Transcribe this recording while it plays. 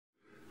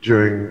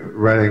during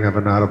writing of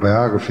an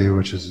autobiography,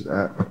 which is,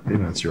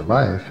 it's your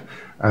life,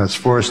 I was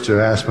forced to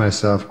ask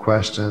myself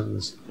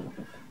questions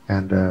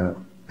and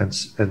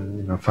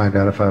find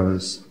out if I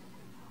was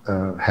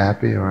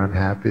happy or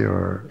unhappy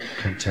or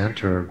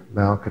content or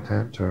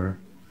malcontent or...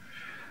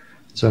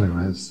 So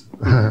anyways,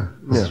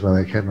 this is what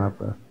I came up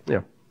with.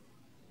 Yeah.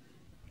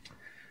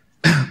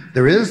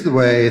 There is the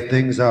way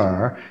things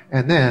are,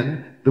 and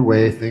then the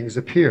way things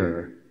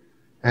appear.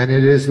 And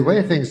it is the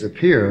way things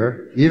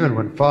appear, even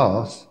when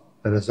false,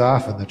 that is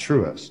often the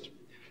truest.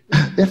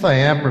 If I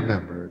am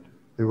remembered,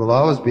 it will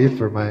always be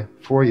for my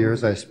 4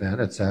 years I spent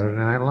at Saturday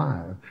Night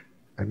Live,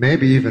 and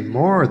maybe even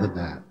more than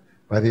that,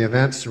 by the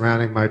events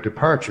surrounding my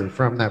departure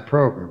from that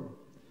program.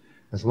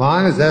 As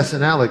long as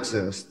SNL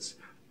exists,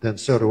 then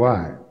so do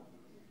I.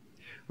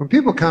 When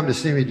people come to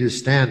see me do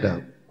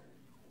stand-up,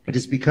 it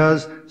is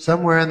because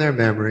somewhere in their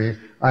memory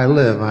I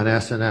live on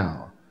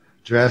SNL,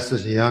 dressed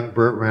as a young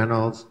Burt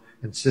Reynolds,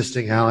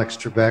 insisting Alex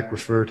Trebek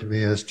refer to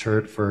me as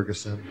Turd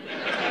Ferguson.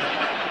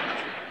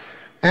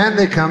 And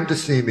they come to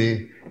see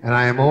me, and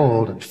I am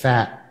old and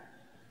fat,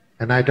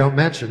 and I don't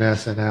mention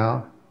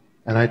SNL,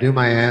 and I do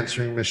my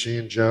answering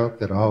machine joke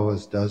that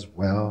always does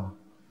well.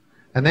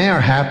 And they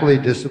are happily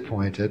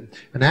disappointed,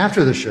 and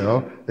after the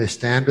show, they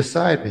stand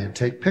beside me and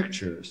take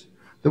pictures,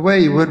 the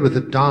way you would with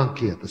a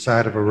donkey at the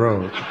side of a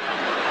road.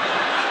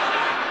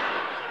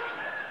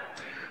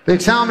 They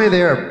tell me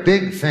they are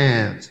big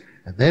fans,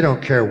 and they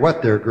don't care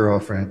what their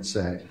girlfriends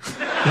say.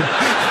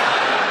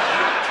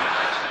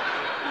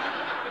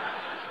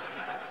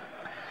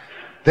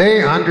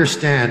 They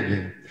understand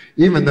me,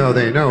 even though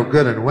they know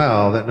good and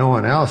well that no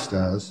one else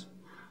does.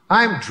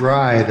 I'm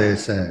dry, they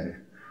say.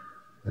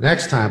 The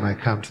next time I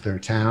come to their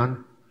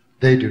town,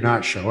 they do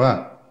not show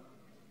up.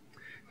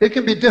 It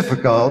can be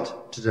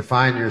difficult to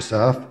define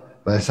yourself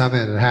by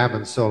something that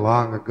happened so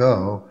long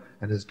ago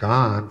and is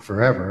gone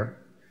forever.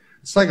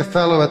 It's like a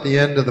fellow at the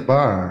end of the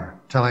bar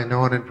telling no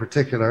one in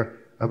particular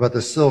about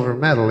the silver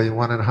medal he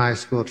won in high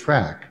school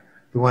track,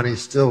 the one he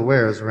still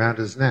wears around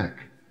his neck.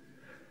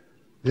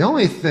 The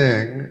only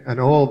thing an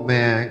old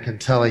man can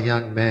tell a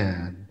young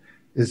man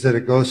is that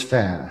it goes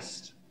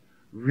fast,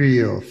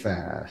 real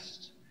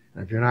fast.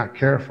 And if you're not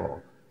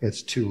careful,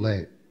 it's too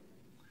late.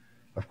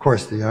 Of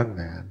course, the young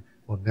man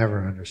will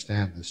never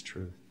understand this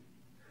truth.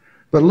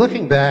 But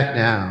looking back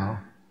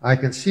now, I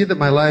can see that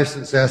my life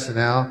since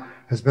SNL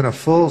has been a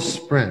full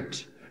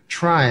sprint,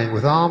 trying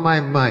with all my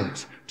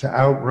might to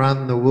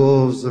outrun the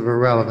wolves of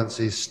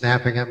irrelevancy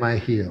snapping at my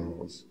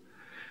heels.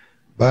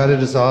 But it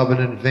has all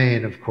been in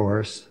vain, of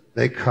course.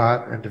 They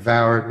caught and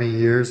devoured me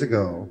years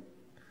ago.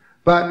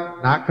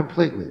 But not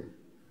completely.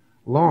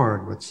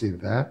 Lorne would see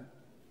that.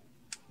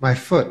 My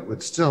foot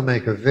would still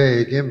make a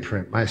vague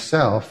imprint.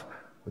 Myself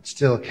would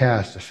still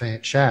cast a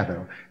faint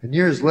shadow. And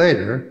years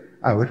later,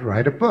 I would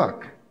write a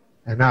book.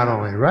 And not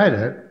only write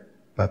it,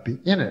 but be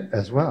in it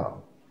as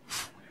well.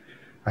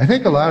 I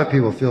think a lot of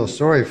people feel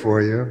sorry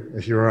for you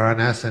if you were on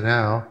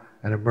SNL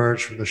and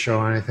emerged from the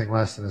show anything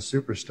less than a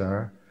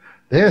superstar.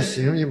 They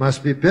assume you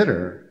must be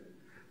bitter.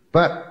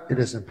 But it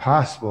is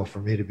impossible for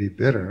me to be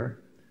bitter.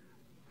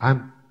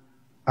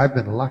 I've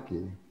been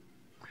lucky.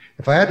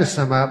 If I had to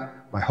sum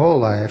up my whole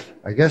life,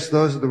 I guess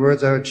those are the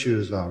words I would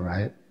choose, all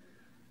right.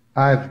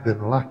 I've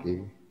been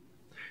lucky.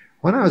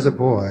 When I was a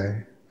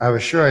boy, I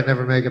was sure I'd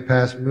never make it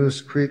past Moose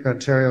Creek,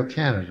 Ontario,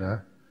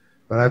 Canada,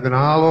 but I've been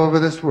all over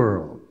this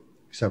world,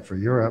 except for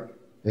Europe,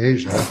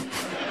 Asia,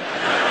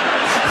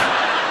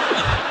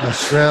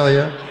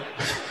 Australia,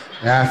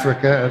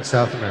 Africa, and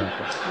South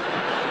America.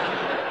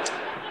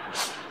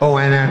 Oh,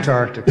 and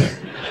Antarctica.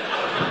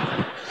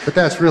 But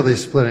that's really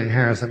splitting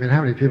hairs. I mean,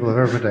 how many people have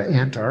ever been to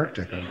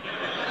Antarctica?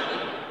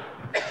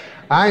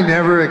 I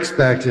never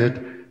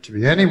expected to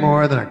be any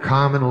more than a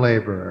common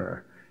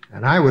laborer,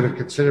 and I would have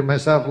considered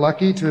myself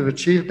lucky to have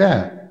achieved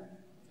that.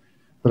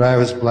 But I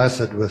was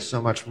blessed with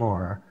so much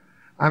more.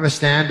 I'm a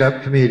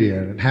stand-up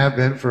comedian and have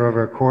been for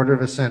over a quarter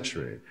of a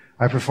century.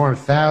 I performed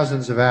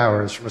thousands of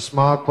hours from a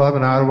small club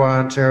in Ottawa,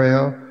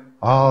 Ontario,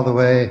 all the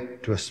way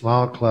to a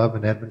small club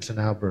in Edmonton,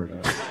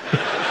 Alberta.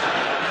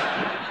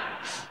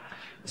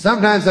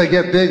 Sometimes I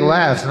get big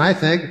laughs and I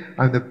think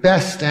I'm the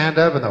best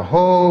stand-up in the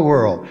whole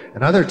world.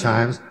 And other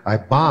times I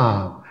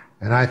bomb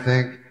and I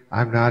think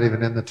I'm not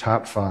even in the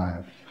top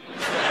 5.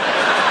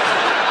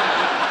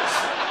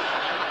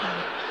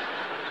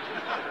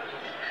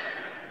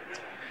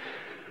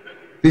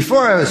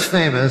 Before I was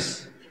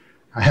famous,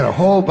 I had a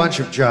whole bunch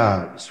of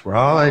jobs where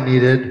all I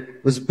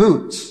needed was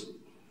boots.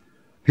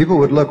 People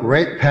would look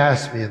right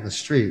past me in the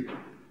street,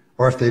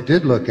 or if they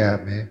did look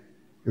at me,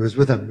 it was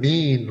with a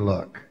mean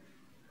look.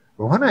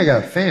 But when I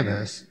got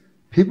famous,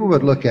 people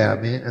would look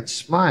at me and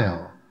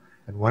smile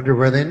and wonder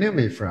where they knew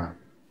me from.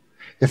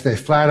 If they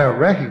flat out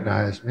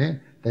recognized me,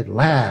 they'd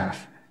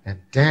laugh and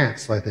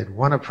dance like they'd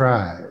won a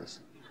prize.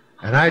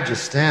 And I'd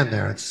just stand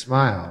there and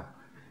smile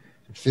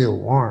and feel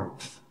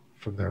warmth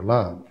from their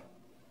love.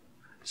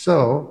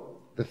 So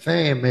the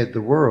fame made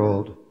the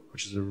world,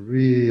 which is a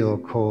real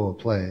cold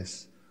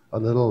place, a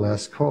little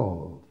less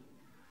cold.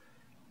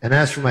 And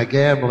as for my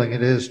gambling,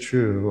 it is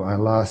true, I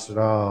lost it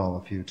all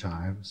a few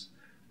times.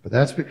 But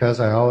that's because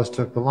I always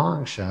took the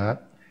long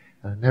shot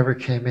and I never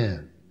came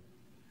in.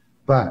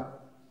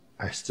 But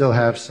I still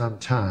have some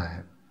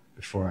time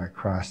before I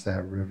cross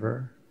that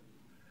river.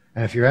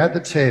 And if you're at the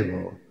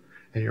table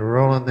and you're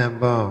rolling them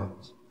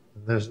bones,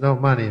 and there's no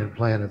money in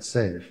playing it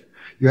safe,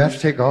 you have to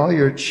take all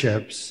your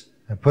chips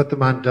and put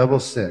them on double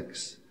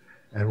six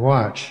and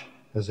watch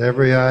as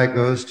every eye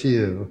goes to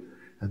you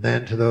and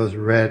then to those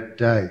red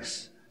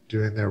dice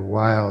doing their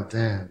wild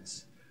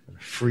dance in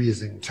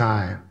freezing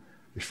time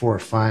before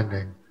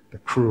finding the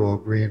cruel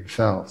green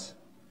felt.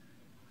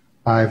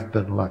 I've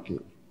been lucky.